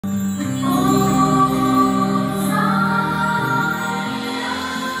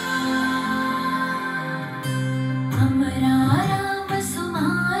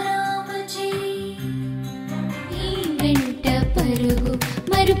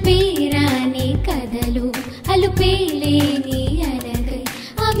తలపేరాని కథలు అలుపేలేని అనగై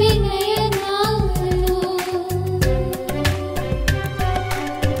అభినయనాలు.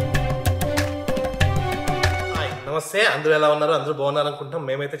 నమస్తే, అందరూ ఎలా ఉన్నారు? అందరూ బాగున్నారు అనుకుంటున్నాం.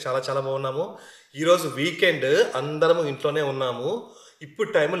 మేమైతే చాలా చాలా బాగున్నాము. ఈరోజు వీకెండ్, అందరము ఇంట్లోనే ఉన్నాము. ఇప్పుడు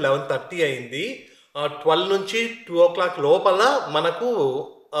టైం 11:30 అయింది. 12 నుంచి 2 o'clock లోపల మనకు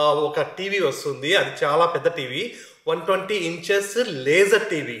ఒక టీవీ వస్తుంది. అది చాలా పెద్ద టీవీ, 120 inches లేజర్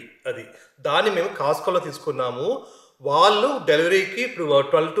టీవీ. అది దాన్ని మేము కాస్కోలో తీసుకున్నాము. వాళ్ళు డెలివరీకి ఇప్పుడు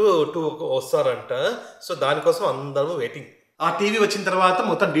 12 to 2 వస్తారంట. సో దానికోసం అందరూ వెయిటింగ్. ఆ టీవీ వచ్చిన తర్వాత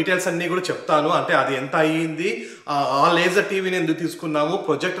మొత్తం డీటెయిల్స్ అన్నీ కూడా చెప్తాను. అంటే అది ఎంత అయ్యింది, ఆ లేజర్ టీవీని ఎందుకు తీసుకున్నాము,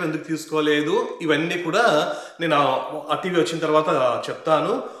 ప్రొజెక్టర్ ఎందుకు తీసుకోలేదు, ఇవన్నీ కూడా నేను ఆ టీవీ వచ్చిన తర్వాత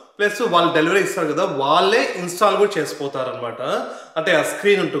చెప్తాను. ప్లస్ వాళ్ళు డెలివరీ ఇస్తారు కదా, వాళ్ళే ఇన్స్టాల్ కూడా చేసిపోతారనమాట. అంటే ఆ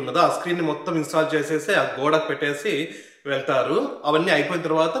స్క్రీన్ ఉంటుంది కదా, ఆ స్క్రీన్ని మొత్తం ఇన్స్టాల్ చేసేసి ఆ గోడకు పెట్టేసి వెళ్తారు. అవన్నీ అయిపోయిన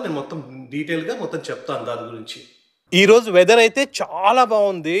తర్వాత నేను మొత్తం డీటెయిల్గా మొత్తం చెప్తాను దాని గురించి. ఈరోజు వెదర్ అయితే చాలా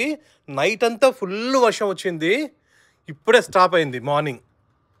బాగుంది. నైట్ అంతా ఫుల్ వర్షం వచ్చింది, ఇప్పుడే స్టాప్ అయింది. మార్నింగ్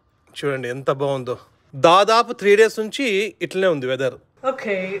చూడండి ఎంత బాగుందో. దాదాపు 3 days నుంచి ఇట్లనే ఉంది weather.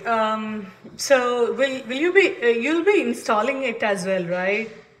 Okay, so you'll be installing it as well, right?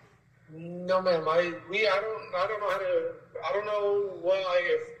 No, ma'am. I don't know how to. I don't know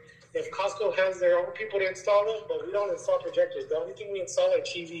if Costco has their own people to install them, but we don't install projectors. The only thing we install are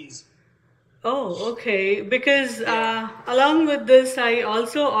TVs. Oh, okay. Because along with this, I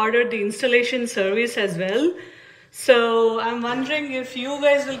also ordered the installation service as well. So I'm wondering if you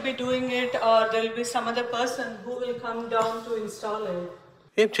guys will be doing it, or there'll be some other person who will come down to install it.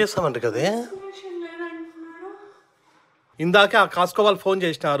 ఏం చేస్తామంట కదే. ఇందాకే ఆ కాస్కో వాళ్ళు phone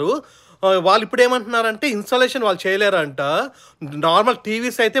చేసినారు. వాళ్ళు ఇప్పుడు ఏమంటున్నారంటే installation వాళ్ళు చేయలేరంట. నార్మల్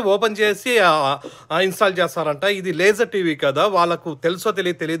టీవీస్ అయితే ఓపెన్ చేసి ఇన్స్టాల్ చేస్తారంట. ఇది లేజర్ టీవీ కదా, వాళ్ళకు తెలుసో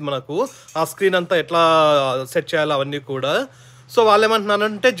తెలియదు మనకు ఆ స్క్రీన్ అంతా ఎట్లా సెట్ చేయాలో అవన్నీ కూడా. సో వాళ్ళు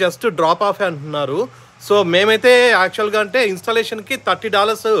ఏమంటున్నారంటే జస్ట్ డ్రాప్ ఆఫ్ అంటున్నారు. సో మేమైతే యాక్చువల్గా అంటే ఇన్స్టాలేషన్కి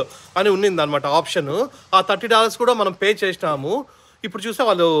 $30 అని ఉన్నింది అనమాట ఆప్షన్. ఆ $30 కూడా మనం పే చేసినాము. ఇప్పుడు చూస్తే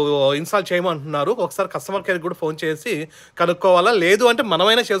వాళ్ళు ఇన్స్టాల్ చేయమంటున్నారు. ఒకసారి కస్టమర్ కేర్ కూడా ఫోన్ చేసి కనుక్కోవాలా, లేదు అంటే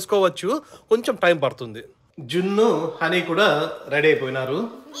మనమైనా చేసుకోవచ్చు, కొంచెం టైం పడుతుంది. జున్ను హనీ కూడా రెడీ అయిపోయినారు.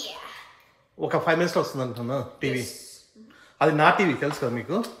 ఒక 5 minutes వస్తుంది అంటున్నా టీవీ. అది నా టీవీ తెలుసు కదా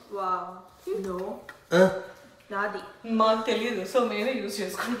మీకు. మాకు తెలియదు, సో మేమే యూజ్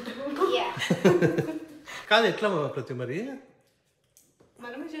చేసుకుంటాం. కాదు ఎట్లా ప్రతి మరి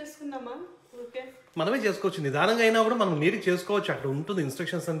మనమే చేసుకున్నామా? ఓకే, మనమే చేసుకోవచ్చు. నిదానంగా అయినా కూడా మనం నీట్గా చేసుకోవచ్చు. అక్కడ ఉంటుంది,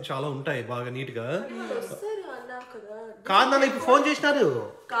 ఇన్స్ట్రక్షన్స్ అని చాలా ఉంటాయి బాగా నీట్గా. కాదు నాన్న ఇప్పుడు ఫోన్ చేసినారు.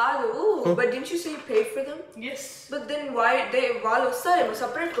 కాదు, but didn't you say you paid for them? Yes. But then why వాళ్ళు వస్తారేమో,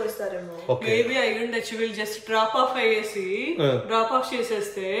 సెపరేట్ గా వస్తారేమో. మేబీ అయి ఉండొచ్చు. వీళ్ళు just drop of drop of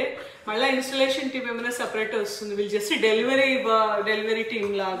చేసేస్తే మళ్ళీ ఇన్స్టాలేషన్ టీమ్ ఏమైనా సెపరేట్ వస్తుంది. వీళ్ళు జస్ట్ డెలివరీ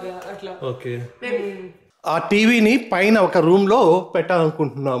టీమ్ లాగా అట్లా. ఓకే, ఆ టీవీని పైన ఒక రూమ్ లో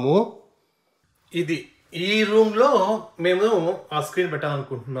పెట్టాలనుకుంటున్నాము. ఈ రూమ్ లో మేము ఆ స్క్రీన్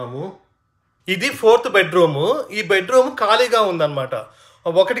పెట్టాలనుకుంటున్నాము. ఇది 4th bedroom. ఈ బెడ్రూమ్ ఖాళీగా ఉందన్నమాట.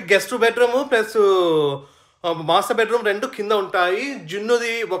 ఒకటి guest bedroom plus master bedroom 2 కింద ఉంటాయి.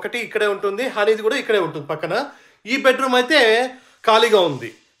 జున్నుది ఒకటి ఇక్కడే ఉంటుంది, హనీది కూడా ఇక్కడే ఉంటుంది పక్కన. ఈ బెడ్రూమ్ అయితే ఖాళీగా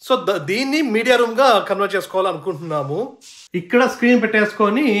ఉంది. సో దీన్ని మీడియా రూమ్ గా కన్వర్ట్ చేసుకోవాలనుకుంటున్నాము. ఇక్కడ స్క్రీన్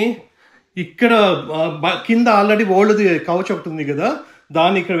పెట్టేసుకొని ఇక్కడ కింద ఆల్రెడీ ఓల్డ్ది కవచ్ ఒకటి ఉంది కదా,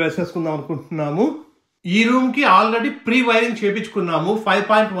 దాన్ని ఇక్కడ వేసేసుకుందాం అనుకుంటున్నాము. ఈ రూమ్ కి already pre wiring చేయించుకున్నాము.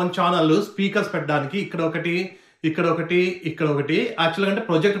 5.1 channel speakers పెట్టడానికి ఇక్కడ ఒకటి, ఇక్కడ ఒకటి, ఇక్కడ ఒకటి. యాక్చువల్గా అంటే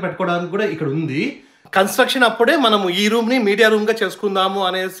ప్రొజెక్ట్ పెట్టుకోవడానికి కూడా ఇక్కడ ఉంది. కన్స్ట్రక్షన్ అప్పుడే మనము ఈ రూమ్ ని మీడియా రూమ్ గా చేసుకుందాము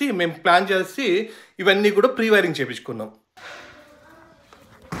అనేసి మేము ప్లాన్ చేసి ఇవన్నీ కూడా ప్రీ వైరింగ్ చేయించుకున్నాం.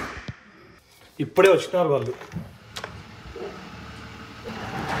 ఇప్పుడే వచ్చినారు వాళ్ళు.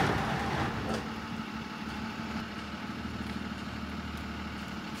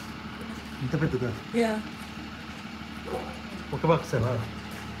 ఇంత పెద్దదా? ఒక బాక్స్ ఏనా?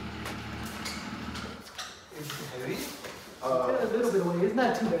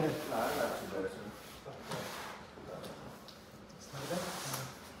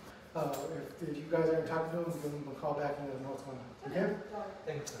 If you guys aren't talking to them, give them a call back and let them know what's going on. Okay?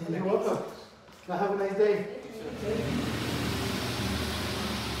 Thanks. You're welcome. Now have a nice day.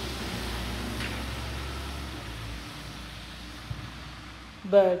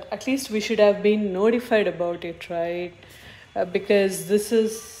 But at least we should have been notified about it, right? Because this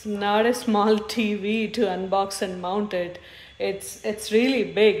is not a small TV to unbox and mount it. It's really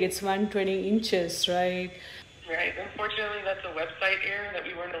big. It's 120 inches, right? Right. Unfortunately, that's a website error that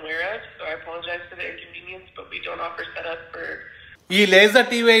we weren't aware of, so I apologize for the inconvenience, but we don't offer setup for ఈ laser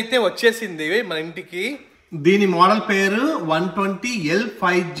TV అయితే వచ్చేసింది మన ఇంటికి. దీని model పేరు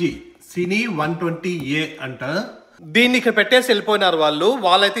 120L5G సినీ 120A అంట. దీన్ని ఇక్కడ పెట్టేసి వెళ్ళిపోయినారు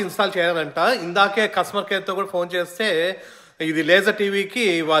వాళ్ళైతే ఇన్స్టాల్ చేయాలంట. ఇందాకే కస్టమర్ కేర్తో కూడా ఫోన్ చేస్తే ఇది లేజర్ టీవీకి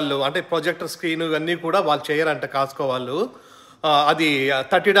వాళ్ళు అంటే ప్రొజెక్టర్ స్క్రీన్ ఇవన్నీ కూడా వాళ్ళు చేయరంట కాస్కో వాళ్ళు. అది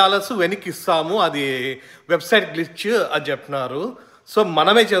 $30 వెనక్కి ఇస్తాము, అది వెబ్సైట్ గ్లిచ్ అని చెప్తున్నారు. సో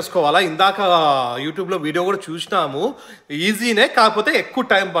మనమే చేసుకోవాలా. ఇందాక యూట్యూబ్లో వీడియో కూడా చూసినాము, ఈజీనే, కాకపోతే ఎక్కువ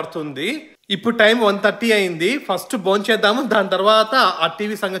టైం పడుతుంది. ఇప్పుడు టైం 1:30 అయింది. ఫస్ట్ భోజనం చేద్దాము, దాని తర్వాత ఆ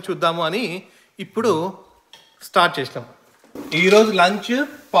టీవీ సంగతి చూద్దాము అని ఇప్పుడు స్టార్ట్ చేసినాం. ఈరోజు లంచ్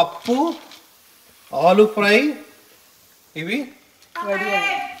పప్పు, ఆలు ఫ్రై, ఇవి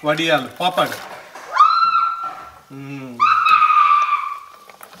వడియాలు, పాపడ్.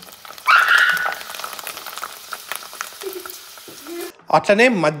 అట్లనే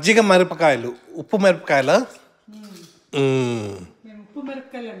మజ్జిగ మిరపకాయలు, ఉప్పు మిరపకాయల. ఉప్పు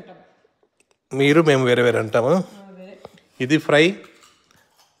మిరపకాయలు అంటాం మీరు, మేము వేరే వేరే అంటాము. ఇది ఫ్రై,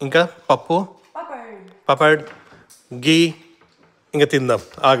 ఇంకా పప్పు, పపడ్, గీ. ఇంకా తిందాం,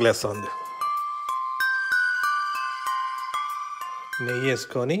 ఆగలేస్తుంది. నెయ్యి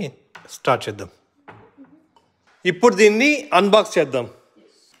వేసుకొని స్టార్ట్ చేద్దాం. ఇప్పుడు దీన్ని అన్బాక్స్ చేద్దాం.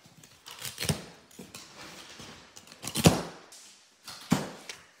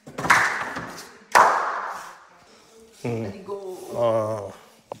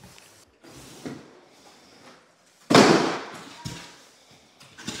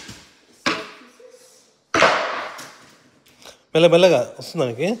 మెల్లమెల్లగా వస్తుంది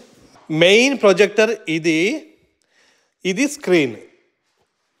మనకి. మెయిన్ ప్రొజెక్టర్ ఇది స్క్రీన్.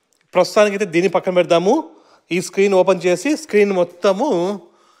 ప్రస్తుతానికి అయితే దీన్ని పక్కన పెడదాము. ఈ స్క్రీన్ ఓపెన్ చేసి స్క్రీన్ మొత్తము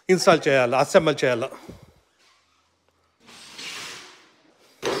ఇన్స్టాల్ చేయాలి, అసెంబుల్ చేయాలి.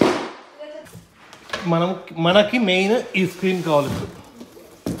 మనకి మెయిన్ ఈ స్క్రీన్ కావాలి.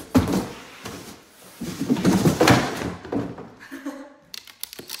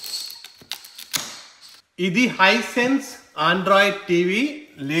 ఇది Hisense Android TV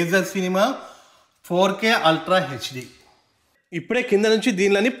laser cinema 4K ultra HD. ఇప్పుడే కింద నుంచి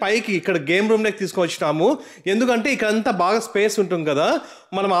దీనిని పైకి ఇక్కడ గేమ్ రూమ్లోకి తీసుకొచ్చినాము. ఎందుకంటే ఇక్కడ అంతా బాగా స్పేస్ ఉంటుంది కదా,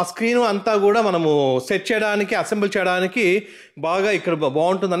 మనం ఆ స్క్రీన్ అంతా కూడా మనము సెట్ చేయడానికి, అసెంబుల్ చేయడానికి బాగా ఇక్కడ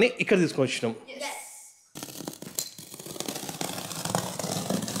బాగుంటుందని ఇక్కడ తీసుకొచ్చినాము.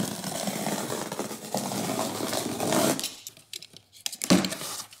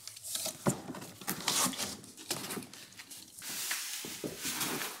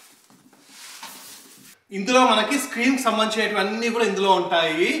 ఇందులో మనకి స్క్రీన్ సంబంధించినవన్నీ కూడా ఇందులో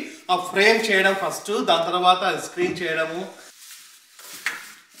ఉంటాయి. ఆ ఫ్రేమ్ చేయడం ఫస్ట్, దాని తర్వాత స్క్రీన్ చేయడము.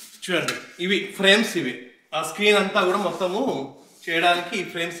 చూడండి, ఇవి ఫ్రేమ్స్. ఇవి ఆ స్క్రీన్ అంతా కూడా మొత్తము చేయడానికి ఈ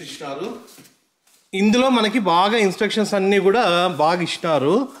ఫ్రేమ్స్ ఇచ్చినారు. ఇందులో మనకి బాగా ఇన్స్ట్రక్షన్స్ అన్నీ కూడా బాగా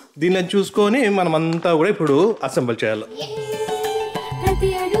ఇచ్చినారు. దీనిని చూసుకొని మనం అంతా కూడా ఇప్పుడు అసెంబుల్ చేయాలి.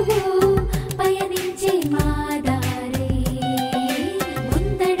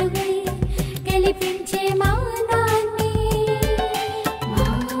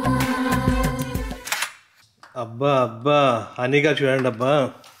 అబ్బా అబ్బా, హనీగా చూడండి. అబ్బా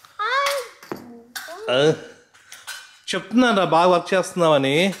చెప్తున్నాను బాగా వర్క్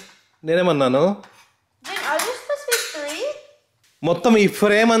చేస్తున్నావని. నేనేమన్నాను? మొత్తం ఈ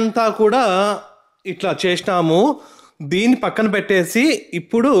ఫ్రేమ్ అంతా కూడా ఇట్లా చేసినాము. దీన్ని పక్కన పెట్టేసి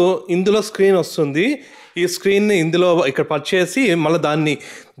ఇప్పుడు ఇందులో స్క్రీన్ వస్తుంది. ఈ స్క్రీన్ని ఇందులో ఇక్కడ పర్చేసి మళ్ళీ దాన్ని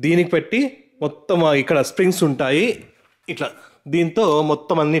దీనికి పెట్టి మొత్తం ఇక్కడ స్ప్రింగ్స్ ఉంటాయి. ఇట్లా దీంతో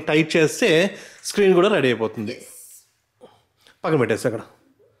మొత్తం అన్ని టైట్ చేస్తే స్క్రీన్ కూడా రెడీ అయిపోతుంది. పక్కన పెట్టేసి అక్కడ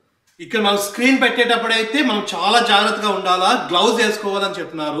ఇక్కడ మనం స్క్రీన్ పెట్టేటప్పుడు అయితే మనం చాలా జాగ్రత్తగా ఉండాలా. గ్లౌజ్ వేసుకోవాలని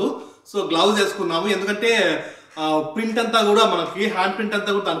చెప్పినారు. సో గ్లౌజ్ వేసుకున్నాము, ఎందుకంటే ప్రింట్ అంతా కూడా మనకి హ్యాండ్ ప్రింట్ అంతా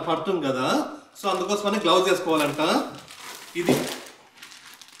కూడా తను పడుతుంది కదా. సో అందుకోసమని గ్లౌజ్ వేసుకోవాలంట. ఇది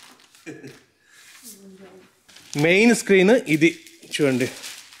మెయిన్ స్క్రీన్. ఇది చూడండి,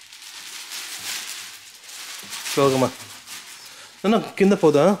 స్లోగమా కింద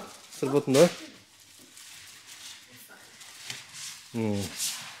పోదా, సరిపోతుందా?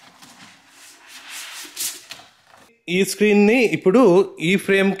 ఈ స్క్రీన్ని ఇప్పుడు ఈ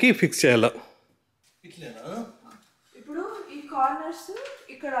ఫ్రేమ్కి ఫిక్స్ చేయాలి. ఇట్లేనా? ఇప్పుడు ఈ కార్నర్స్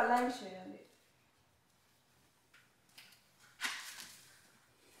ఇక్కడ అలైన్ చేయాలి.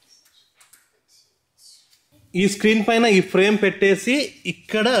 ఈ స్క్రీన్ పైన ఈ ఫ్రేమ్ పెట్టేసి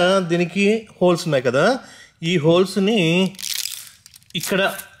ఇక్కడ దీనికి హోల్స్ ఉన్నాయి కదా, ఈ హోల్స్ని ఇక్కడ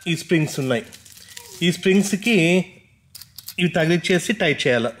ఈ స్ప్రింగ్స్ ఉన్నాయి. ఈ స్ప్రింగ్స్కి ఇవి తగిలిచ్చేసి టైట్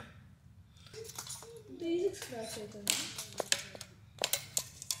చేయాలి.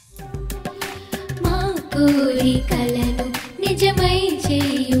 మా కోరికలను నిజమై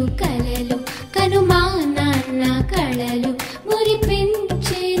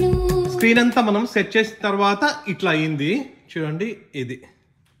స్క్రీన్ అంతా మనం సెట్ చేసిన తర్వాత ఇట్లా అయింది చూడండి. ఇది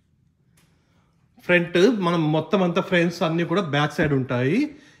ఫ్రంట్ మనం మొత్తం అంతా ఫ్రేమ్స్ అన్నీ కూడా బ్యాక్ సైడ్ ఉంటాయి.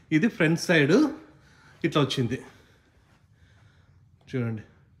 ఇది ఫ్రంట్ సైడ్ ఇట్లా వచ్చింది చూడండి.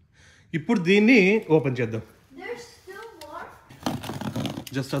 ఇప్పుడు దీన్ని ఓపెన్ చేద్దాం.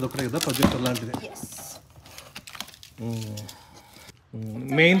 జస్ట్ అదొకటే కదా ప్రొజెక్టర్ లాంటిది.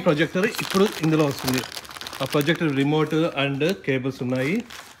 మెయిన్ ప్రొజెక్టర్ ఇప్పుడు ఇందులో వస్తుంది. ఆ ప్రొజెక్టర్ రిమోట్ అండ్ కేబుల్స్ ఉన్నాయి.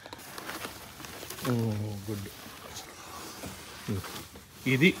 గుడ్.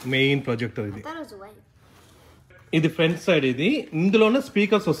 ఇది మెయిన్ ప్రొజెక్టర్. ఇది ఫ్రంట్ సైడ్. ఇది ఇందులోనే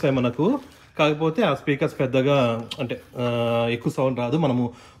స్పీకర్స్ వస్తాయి మనకు. కాకపోతే ఆ స్పీకర్స్ పెద్దగా అంటే ఎక్కువ సౌండ్ రాదు. మనము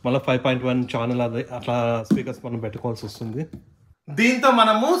మళ్ళీ 5.1 ఛానల్ అది అట్లా స్పీకర్స్ మనం పెట్టుకోవాల్సి వస్తుంది. దీంతో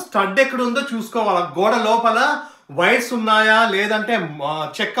మనము స్టడ్ ఎక్కడ ఉందో చూసుకోవాలి. గోడ లోపల వైర్స్ ఉన్నాయా లేదంటే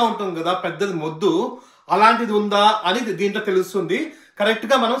చెక్క ఉంటుంది కదా పెద్దది మొద్దు, అలాంటిది ఉందా అని దీంట్లో తెలుస్తుంది.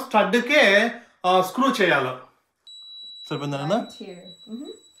 కరెక్ట్గా మనం స్టడ్కే స్క్రూ చేయాలి. సరిపోయిందా?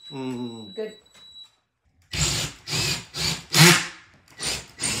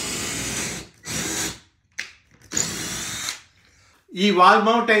 ఈ వాల్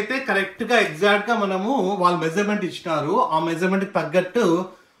మౌంట్ అయితే కరెక్ట్గా ఎగ్జాక్ట్గా మనము వాళ్ళ మెజర్మెంట్ ఇచ్చినారు. ఆ మెజర్మెంట్కి తగ్గట్టు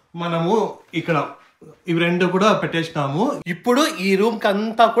మనము ఇక్కడ ఇవి రెండు కూడా పెట్టేసినాము. ఇప్పుడు ఈ రూమ్కి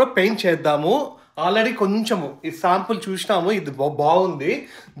అంతా కూడా పెయింట్ చేద్దాము. ఆల్రెడీ కొంచెము ఈ శాంపుల్ చూసినాము. ఇది బాగుంది.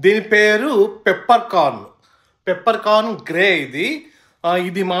 దీని పేరు పెప్పర్ కార్న్ గ్రే.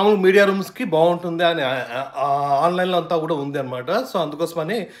 ఇది మామూలు మీడియా రూమ్స్కి బాగుంటుంది అని ఆన్లైన్లో అంతా కూడా ఉంది అనమాట. సో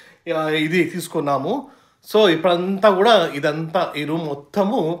అందుకోసమని ఇది తీసుకున్నాము. సో ఇప్పుడంతా కూడా ఇదంతా ఈ రూమ్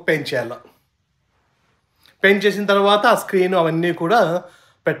మొత్తము పెయింట్ చేయాలి. పెయింట్ చేసిన తర్వాత ఆ స్క్రీన్ అవన్నీ కూడా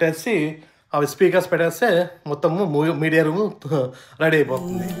పెట్టేసి అవి స్పీకర్స్ పెట్టేస్తే మొత్తము మీడియా రూమ్ రెడీ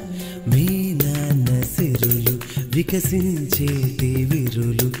అయిపోతుంది. వికసించేటి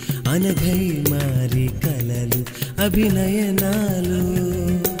విరులు అనఘై మారి కలలు అభినయనాలు.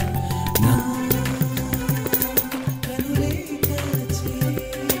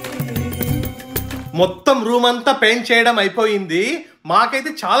 మొత్తం రూమ్ అంతా పెయింట్ చేయడం అయిపోయింది. మాకైతే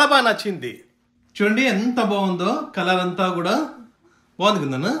చాలా బాగా నచ్చింది. చూడండి ఎంత బాగుందో. కలర్ అంతా కూడా బాగుంది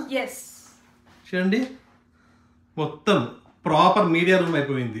కదా. చూడండి మొత్తం ప్రాపర్ మీడియా రూమ్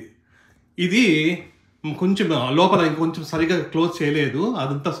అయిపోయింది. ఇది కొంచెం లోపల ఇంకొంచెం సరిగా క్లోజ్ చేయలేదు.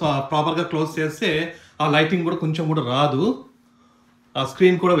 అదంతా ప్రాపర్గా క్లోజ్ చేస్తే ఆ లైటింగ్ కూడా కొంచెం కూడా రాదు. ఆ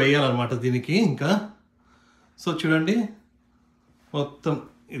స్క్రీన్ కూడా వేయాలన్నమాట దీనికి ఇంకా. సో చూడండి మొత్తం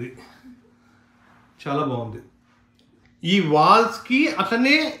ఇది చాలా బాగుంది. ఈ వాల్స్కి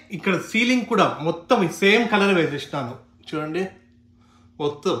అట్లనే ఇక్కడ సీలింగ్ కూడా మొత్తం సేమ్ కలర్ వేసేసినాను. చూడండి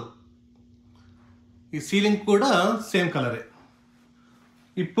మొత్తం ఈ సీలింగ్ కూడా సేమ్ కలరే.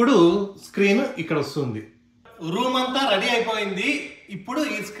 ఇప్పుడు స్క్రీన్ ఇక్కడ వస్తుంది. రూమ్ అంతా రెడీ అయిపోయింది. ఇప్పుడు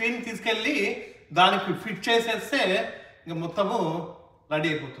ఈ స్క్రీన్ తీసుకెళ్ళి దానికి ఫిట్ చేసేస్తే ఇంకా మొత్తము రెడీ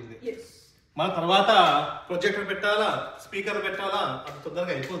అయిపోతుంది. మన తర్వాత ప్రొజెక్టర్ పెట్టాలా, స్పీకర్ పెట్టాలా, అది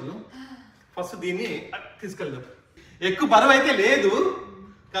తొందరగా అయిపోదు. ఫస్ట్ దీన్ని తీసుకెళ్దాం. ఎక్కువ బరువు అయితే లేదు,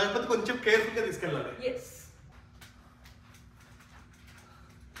 కాకపోతే కొంచెం కేర్ఫుల్గా తీసుకెళ్ళాలి.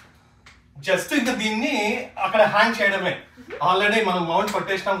 జస్ట్ ఇంకా దీన్ని అక్కడ హ్యాంగ్ చేయడమే. ఆల్రెడీ మనం మౌంట్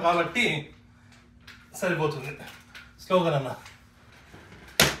పట్టేసినాం కాబట్టి సరిపోతుంది. స్లోగా అన్న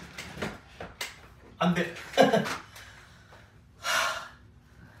అంతే.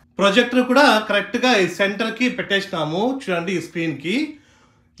 ప్రొజెక్టర్ కూడా కరెక్ట్గా ఈ సెంటర్కి పెట్టేసినాము. చూడండి ఈ స్క్రీన్కి.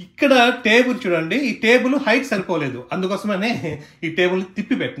 ఇక్కడ టేబుల్ చూడండి, ఈ టేబుల్ హైట్ సరిపోలేదు. అందుకోసమనే ఈ టేబుల్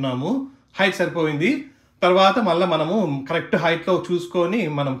తిప్పి పెట్టినాము. హైట్ సరిపోయింది. తర్వాత మళ్ళీ మనము కరెక్ట్ హైట్లో చూసుకొని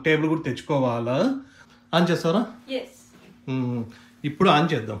మనం టేబుల్ కూడా తెచ్చుకోవాలా. ఆన్ చేస్తారా? ఇప్పుడు ఆన్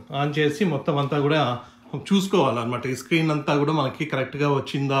చేద్దాం. ఆన్ చేసి మొత్తం అంతా కూడా చూసుకోవాలన్నమాట. ఈ స్క్రీన్ అంతా కూడా మనకి కరెక్ట్గా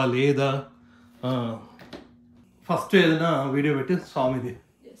వచ్చిందా లేదా. ఫస్ట్ ఏదైనా వీడియో పెట్టి స్వామిది,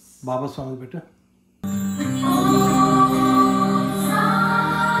 బాబా స్వామిది పెట్టు.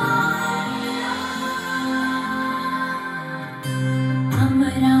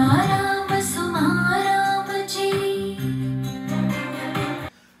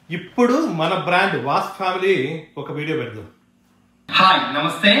 ఇప్పుడు మన బ్రాండ్ వాస్ ఫ్యామిలీ ఒక వీడియో పెడదాం. హాయ్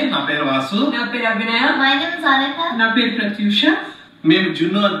నమస్తే, నా పేరు వాసు. నా పేరు అభినయ. నా పేరు ప్రత్యూష. మేము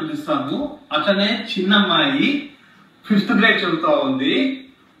జున్ను అని పిలుస్తాము. అట్లనే చిన్న అమ్మాయి 5th గ్రేడ్ చదువుతా ఉంది.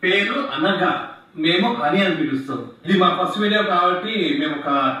 పేరు అనగా, మేము అని అని పిలుస్తాం. ఇది మా ఫస్ట్ వీడియో కాబట్టి మేము ఒక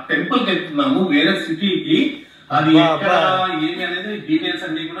టెంపుల్ కి వెళ్తున్నాము వేరే సిటీకి. అది ఎక్కడ ఏమి అనేది డీటెయిల్స్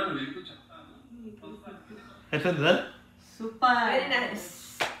అన్ని కూడా నువ్వు ఎక్కువ చెప్తాను. Super, very nice.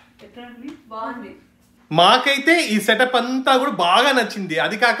 బాగుంది. మాకైతే ఈ సెటప్ అంతా కూడా బాగా నచ్చింది.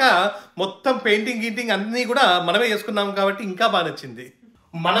 అది కాక మొత్తం పెయింటింగ్ గీటింగ్ అన్నీ కూడా మనమే చేసుకున్నాం కాబట్టి ఇంకా బాగా నచ్చింది.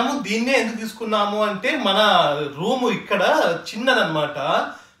 మనము దీన్నే ఎందుకు తీసుకున్నాము అంటే మన రూమ్ ఇక్కడ చిన్నదన్నమాట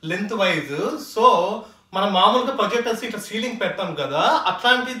లెంత్ వైజ్. సో మనం మామూలుగా ప్రొజెక్టర్స్ ఇట్లా సీలింగ్ పెడతాం కదా,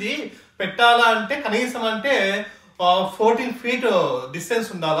 అట్లాంటిది పెట్టాలా అంటే కనీసం అంటే 14 feet డిస్టెన్స్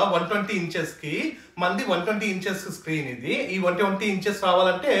ఉండాలా 120 inches కి. మంది 120 inches స్క్రీన్ ఇది. ఈ 120 inches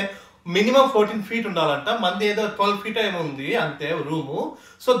రావాలంటే మినిమం 14 feet ఉండాలంట. మంది ఏదో 12 feet ఏమో ఉంది అంతే రూము.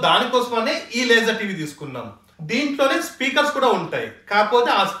 సో దానికోసమనే ఈ లేజర్ టీవీ తీసుకున్నాం. దీంట్లోనే స్పీకర్స్ కూడా ఉంటాయి. కాకపోతే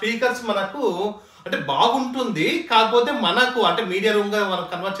ఆ స్పీకర్స్ మనకు అంటే బాగుంటుంది, కాకపోతే మనకు అంటే మీడియా రూమ్ గా మనం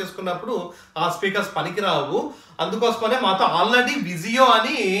కన్వర్ట్ చేసుకున్నప్పుడు ఆ స్పీకర్స్ పనికిరావు. అందుకోసమనే మాతో ఆల్రెడీ విజియో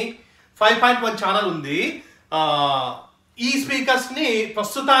అని 5.1 ఛానల్ ఉంది. ఈ స్పీకర్స్ ని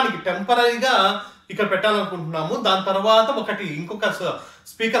ప్రస్తుతానికి టెంపరీగా ఇక్కడ పెట్టాలనుకుంటున్నాము. దాని తర్వాత ఇంకొక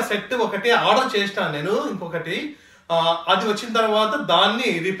స్పీకర్ సెట్ ఒకటి ఆర్డర్ చేసినాను నేను, ఇంకొకటి అది వచ్చిన తర్వాత దాన్ని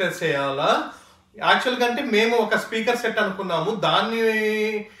రీప్లేస్ చేయాలా. యాక్చువల్గా అంటే మేము ఒక స్పీకర్ సెట్ అనుకున్నాము, దాన్ని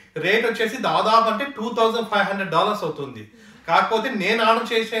రేట్ వచ్చేసి దాదాపు అంటే $2,500 అవుతుంది. కాకపోతే నేను ఆర్డర్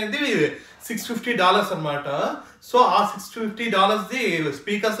చేసేది $650 అనమాట. సో ఆ $650ది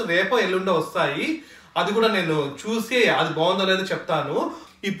స్పీకర్స్ రేపో ఎల్లుండో వస్తాయి. అది కూడా నేను చూసి అది బాగుందో లేదో చెప్తాను.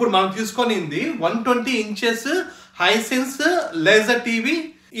 ఇప్పుడు మనం తీసుకొనింది 120 inches హైసెన్స్ లేజర్ టీవీ.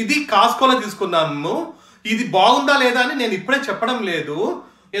 ఇది కాస్కోలో తీసుకున్నాము. ఇది బాగుందా లేదా అని నేను ఇప్పుడే చెప్పడం లేదు,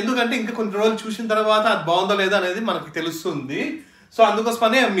 ఎందుకంటే ఇంకా కొన్ని రోజులు చూసిన తర్వాత అది బాగుందా లేదా అనేది మనకి తెలుస్తుంది. సో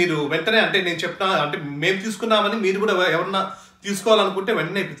అందుకోసమనే మీరు వెంటనే అంటే నేను చెప్తా అంటే మేము తీసుకున్నామని మీరు కూడా ఎవరన్నా తీసుకోవాలనుకుంటే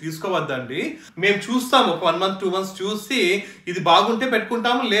వెంటనే ఇప్పుడు తీసుకోవద్దండి. మేము చూస్తాము, ఒక 1 month 2 months చూసి ఇది బాగుంటే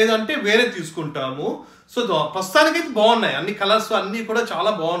పెట్టుకుంటాము, లేదంటే వేరే తీసుకుంటాము. సో ప్రస్తుతానికైతే బాగున్నాయి, అన్ని కలర్స్ అన్ని కూడా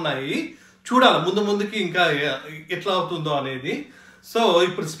చాలా బాగున్నాయి. చూడాలి ముందుకి ఇంకా ఎట్లా అవుతుందో అనేది. సో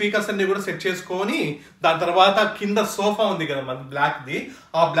ఇప్పుడు స్పీకర్స్ అన్ని కూడా సెట్ చేసుకొని దాని తర్వాత కింద సోఫా ఉంది కదా మన బ్లాక్ది,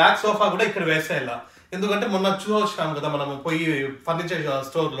 ఆ బ్లాక్ సోఫా కూడా ఇక్కడ వేసేయాల. ఎందుకంటే మొన్న చూసాము కదా మనం పోయి ఫర్నిచర్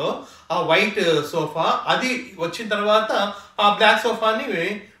స్టోర్ లో ఆ వైట్ సోఫా, అది వచ్చిన తర్వాత ఆ బ్లాక్ సోఫాని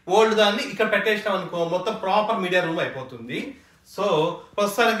ఓల్డ్ దాన్ని ఇక్కడ పెట్టేసినాం అనుకో, మొత్తం ప్రాపర్ మీడియా రూమ్ అయిపోతుంది. సో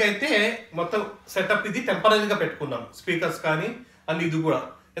ప్రస్తుతానికి అయితే మొత్తం సెటప్ ఇది టెంపరీగా పెట్టుకున్నాం, స్పీకర్స్ కానీ అన్ని ఇది కూడా.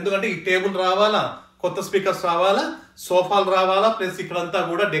 ఎందుకంటే ఈ టేబుల్ రావాలా, కొత్త స్పీకర్స్ రావాలా, సోఫాలు రావాలా, ప్లస్ ఇక్కడంతా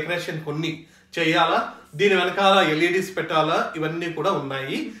కూడా డెకరేషన్ కొన్ని చేయాలా, దీని వెనకాల ఎల్ఈడీస్ పెట్టాలా, ఇవన్నీ కూడా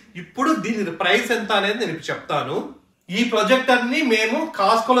ఉన్నాయి. ఇప్పుడు దీని ప్రైస్ ఎంత అనేది నేను ఇప్పుడు చెప్తాను. ఈ ప్రొజెక్టర్ ని మేము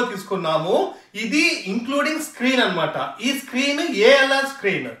కాస్కోలో తీసుకున్నాము. ఇది ఇంక్లూడింగ్ స్క్రీన్ అన్నమాట. ఈ స్క్రీన్ ఏఎల్ఆర్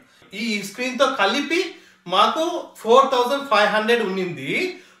స్క్రీన్. ఈ స్క్రీన్ తో కలిపి మాకు 4,500 ఉన్నింది,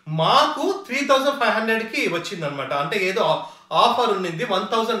 మాకు 3,500 కి వచ్చింది అనమాట. అంటే ఏదో ఆఫర్ ఉన్నింది,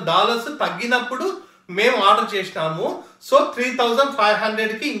 $1,000 తగ్గినప్పుడు మేము ఆర్డర్ చేసినాము. సో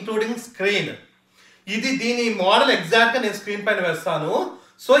 3,500 కి ఇంక్లూడింగ్ స్క్రీన్. ఇది దీని మోడల్ ఎగ్జాక్ట్ గా నేను స్క్రీన్ పైన వేస్తాను.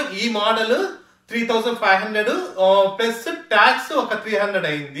 సో ఈ మోడల్ 3,500 ప్లస్ ట్యాక్స్ ఒక 300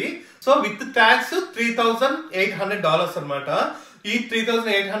 అయింది. సో విత్ ట్యాక్స్ $3,800 అనమాట. ఈ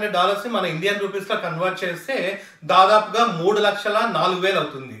 $3,800 ని మన ఇండియన్ రూపీస్ లో కన్వర్ట్ చేస్తే దాదాపుగా 3,04,000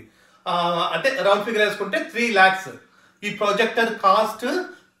 అవుతుంది. అంటే రౌండ్ ఫిగర్ వేసుకుంటే 3 lakhs. ఈ ప్రొజెక్టర్ కాస్ట్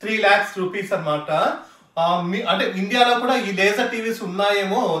 3 lakhs రూపీస్ అనమాట. అంటే ఇండియాలో కూడా ఈ లేజర్ టీవీస్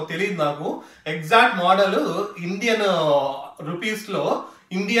ఉన్నాయేమో తెలియదు నాకు. ఎగ్జాక్ట్ మోడల్ ఇండియన్ రూపీస్ లో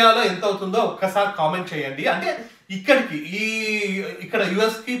ఇండియాలో ఎంత అవుతుందో ఒక్కసారి కామెంట్ చేయండి. అంటే ఇక్కడ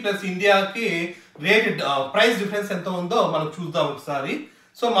యుఎస్ కి ప్లస్ ఇండియాకి రేట్ ప్రైస్ డిఫరెన్స్ ఎంత ఉందో మనం చూద్దాం ఒకసారి.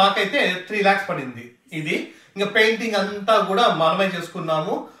 సో మాకైతే 3 lakhs పడింది ఇది. ఇంకా పెయింటింగ్ అంతా కూడా మనమే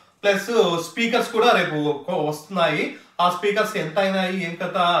చేసుకున్నాము. ప్లస్ స్పీకర్స్ కూడా రేపు వస్తున్నాయి. ఆ స్పీకర్స్ ఎంత అయినాయి ఏం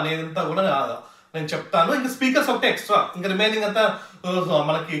కథ అనేది అంతా కూడా నేను చెప్తాను. ఇంకా స్పీకర్స్ ఒకటే ఎక్స్ట్రా, ఇంకా రిమైనింగ్ అంతా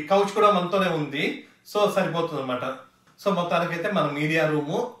మనకి కౌచ్ కూడా మనతోనే ఉంది. సో సరిపోతుంది అనమాట. సో మొత్తానికైతే మన మీడియా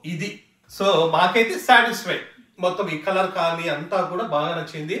రూము ఇది. సో మాకైతే సాటిస్ఫై, మొత్తం ఈ కలర్ కానీ అంతా కూడా బాగా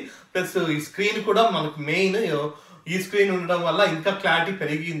నచ్చింది. ప్లస్ ఈ స్క్రీన్ కూడా మనకు మెయిన్, ఈ స్క్రీన్ ఉండడం వల్ల ఇంకా క్లారిటీ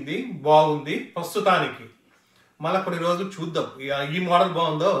పెరిగింది, బాగుంది ప్రస్తుతానికి. మళ్ళీ కొన్ని రోజులు చూద్దాం ఈ మోడల్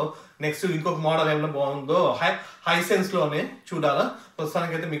బాగుందో, నెక్స్ట్ ఇంకొక మోడల్ ఏమైనా బాగుందో హైసెన్స్ లోనే చూడాలా.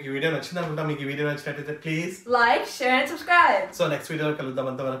 ప్రస్తుతానికి అయితే మీకు ఈ వీడియో నచ్చింది అనుకుంటా. మీకు ఈ వీడియో నచ్చినట్టయితే please like, share and subscribe. So next వీడియోలో కలుద్దాం.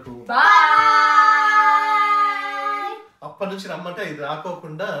 అంతవరకు బాయ్. అప్పటి నుంచి రమ్మంటే ఇది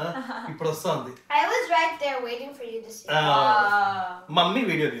రాకోకుండా ఇప్పుడు వస్తుంది. I was right there waiting for you to see. Mummy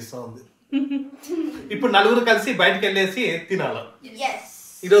video తీస్తా ఉంది. ఇప్పుడు నలుగురు కలిసి బయటకు వెళ్ళేసి తినాల. Yes.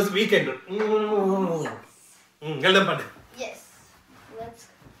 ఈరోజు వీకెండ్ వెళ్దాం పండి. Yes. Let's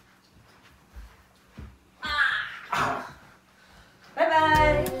go. Bye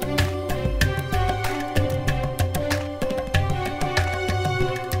bye.